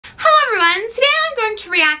going to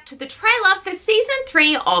react to the trailer for season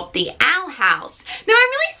 3 of The Owl House. Now, I'm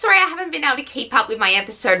really sorry I haven't been able to keep up with my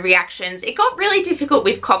episode reactions. It got really difficult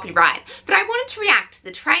with copyright, but I wanted to react to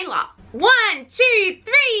the trailer. 1, 2,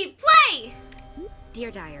 3, play!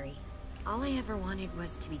 Dear Diary, all I ever wanted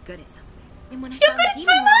was to be good at something. And when I You're found good the at demon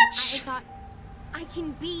so worm, much! I thought, I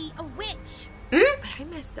can be a witch. Mm? But I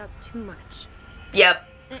messed up too much. Yep,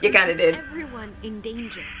 you kinda did. Everyone in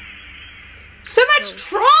danger. So much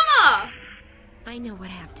trauma! I know what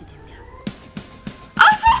I have to do now.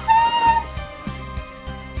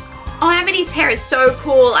 Oh, Amity's hair is so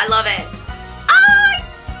cool. I love it.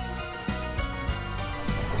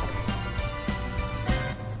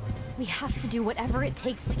 We have to do whatever it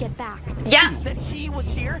takes to get back. Yeah. That he was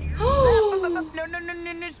here? No,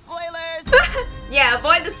 spoilers! Yeah,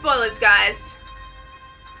 avoid the spoilers, guys.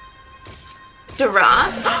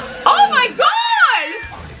 Duras. Oh my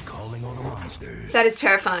god! Calling all the monsters. That is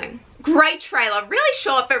terrifying. Great trailer. Really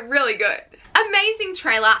short, but really good. Amazing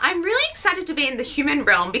trailer. I'm really excited to be in the human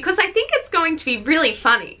realm because I think it's going to be really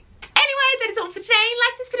funny. Anyway, that is all for today.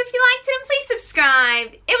 Like this video if you liked it and please subscribe.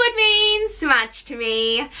 It would mean so much to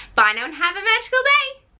me. Bye now and have a magical day.